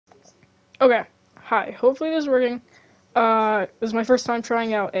Okay, hi. Hopefully this is working. This is my first time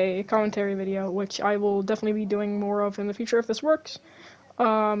trying out a commentary video, which I will definitely be doing more of in the future if this works.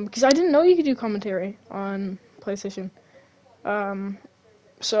 Because I didn't know you could do commentary on PlayStation. Um,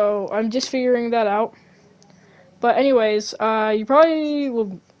 so I'm just figuring that out. But anyways, you probably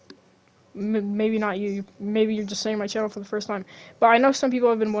will, maybe not you, maybe you're just saying my channel for the first time. But I know some people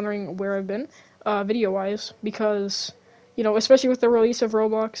have been wondering where I've been, video-wise, because, especially with the release of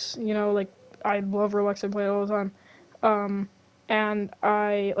Roblox, like, I love Roblox, I play it all the time. Um, and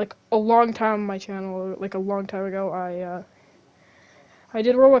like, a long time on my channel, like, a long time ago, I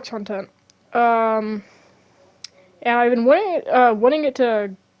did Roblox content. Um, and I've been wanting it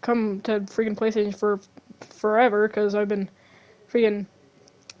to come to freaking PlayStation for forever, because I've been freaking,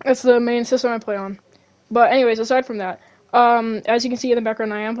 that's the main system I play on. But anyways, aside from that, as you can see in the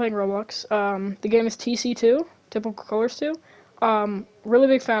background, I am playing Roblox. The game is TC2, Typical Colors 2. Really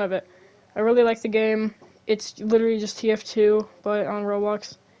big fan of it. I really like the game. It's literally just TF2, but on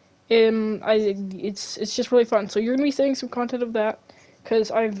Roblox. It's just really fun. So you're gonna be seeing some content of that, because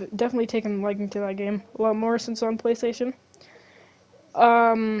I've definitely taken liking to that game a lot more since on PlayStation.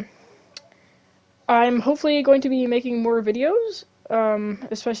 Um, I'm hopefully going to be making more videos,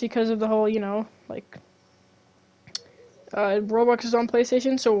 especially because of the whole, like, Roblox is on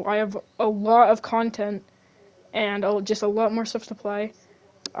PlayStation, so I have a lot of content and just a lot more stuff to play.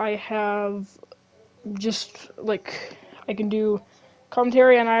 I have just, like, I can do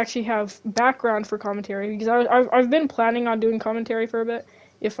commentary, and I actually have background for commentary, because I've been planning on doing commentary for a bit,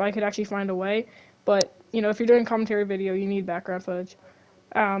 if I could actually find a way. But, if you're doing commentary video, you need background footage.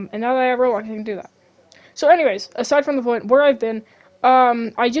 And now that I have Roblox, I can do that. So anyways, aside from the point, where I've been,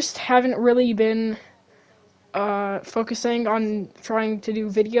 I just haven't really been focusing on trying to do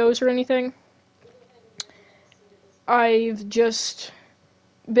videos or anything. I've just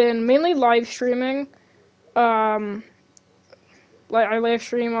been mainly live streaming. Like, I live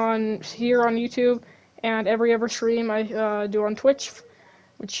stream on here on YouTube, and every other stream I do on Twitch,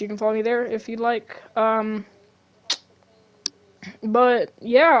 which you can follow me there if you'd like. But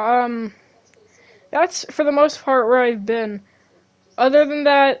yeah, that's for the most part where I've been. Other than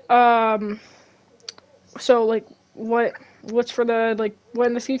that, so like what's for the, like, what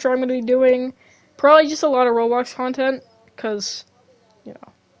in the future I'm gonna be doing? Probably just a lot of Roblox content, cause you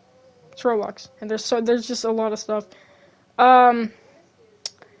know it's Roblox, and there's just a lot of stuff. Um,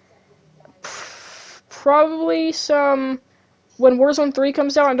 Probably some, when Warzone 3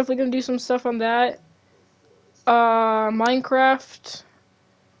 comes out, I'm definitely gonna do some stuff on that. Minecraft,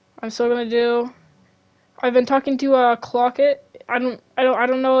 I'm still gonna do. I've been talking to Clockit. I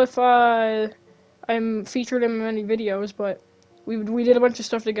don't know if I'm featured in many videos, but we did a bunch of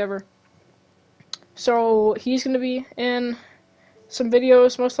stuff together. So he's gonna be in some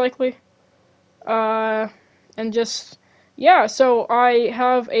videos most likely. And just, yeah, so I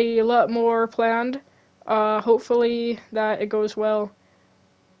have a lot more planned. Hopefully that it goes well.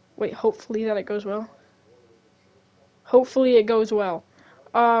 Wait, hopefully that it goes well. Hopefully it goes well.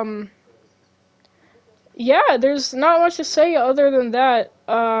 Um, yeah, there's not much to say other than that.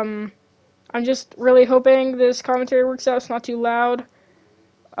 I'm just really hoping this commentary works out. It's not too loud.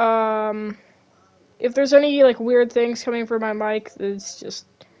 Um, if there's any, like, weird things coming from my mic, it's just,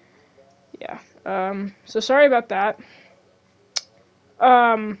 yeah. So sorry about that.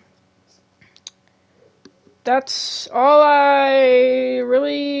 Um, that's all I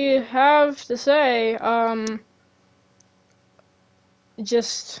really have to say.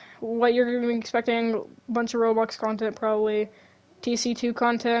 Just what you're going to be expecting, a bunch of Roblox content probably, TC2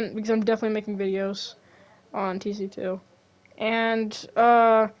 content, because I'm definitely making videos on TC2. And,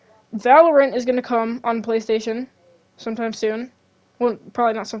 Valorant is going to come on PlayStation sometime soon. Well,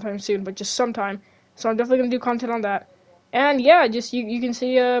 probably not sometime soon, but just sometime. So I'm definitely going to do content on that. And yeah, just you can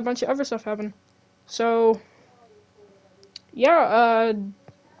see a bunch of other stuff happen. So, yeah,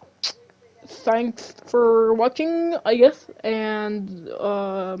 thanks for watching, I guess, and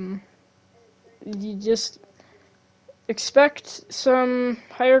you just expect some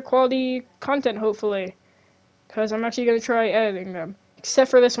higher quality content, hopefully, because I'm actually going to try editing them, except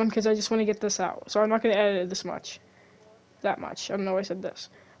for this one, because I just want to get this out, so I'm not going to edit it that much, I don't know why I said this.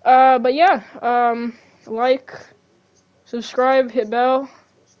 But yeah, like, subscribe, hit bell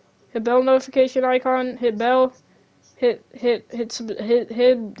notification icon, hit bell, hit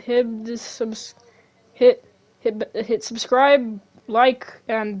subscribe, like,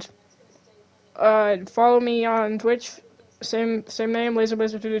 and follow me on Twitch. Same name,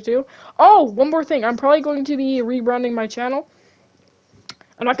 LaserBlazer222. Oh, one more thing. I'm probably going to be rebranding my channel.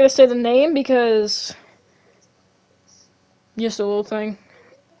 I'm not gonna say the name because just a little thing.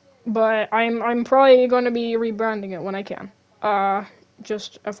 but I'm probably going to be rebranding it when I can.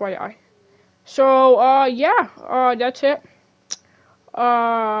 Just FYI. So, yeah, that's it.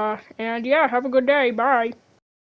 And yeah, have a good day. Bye.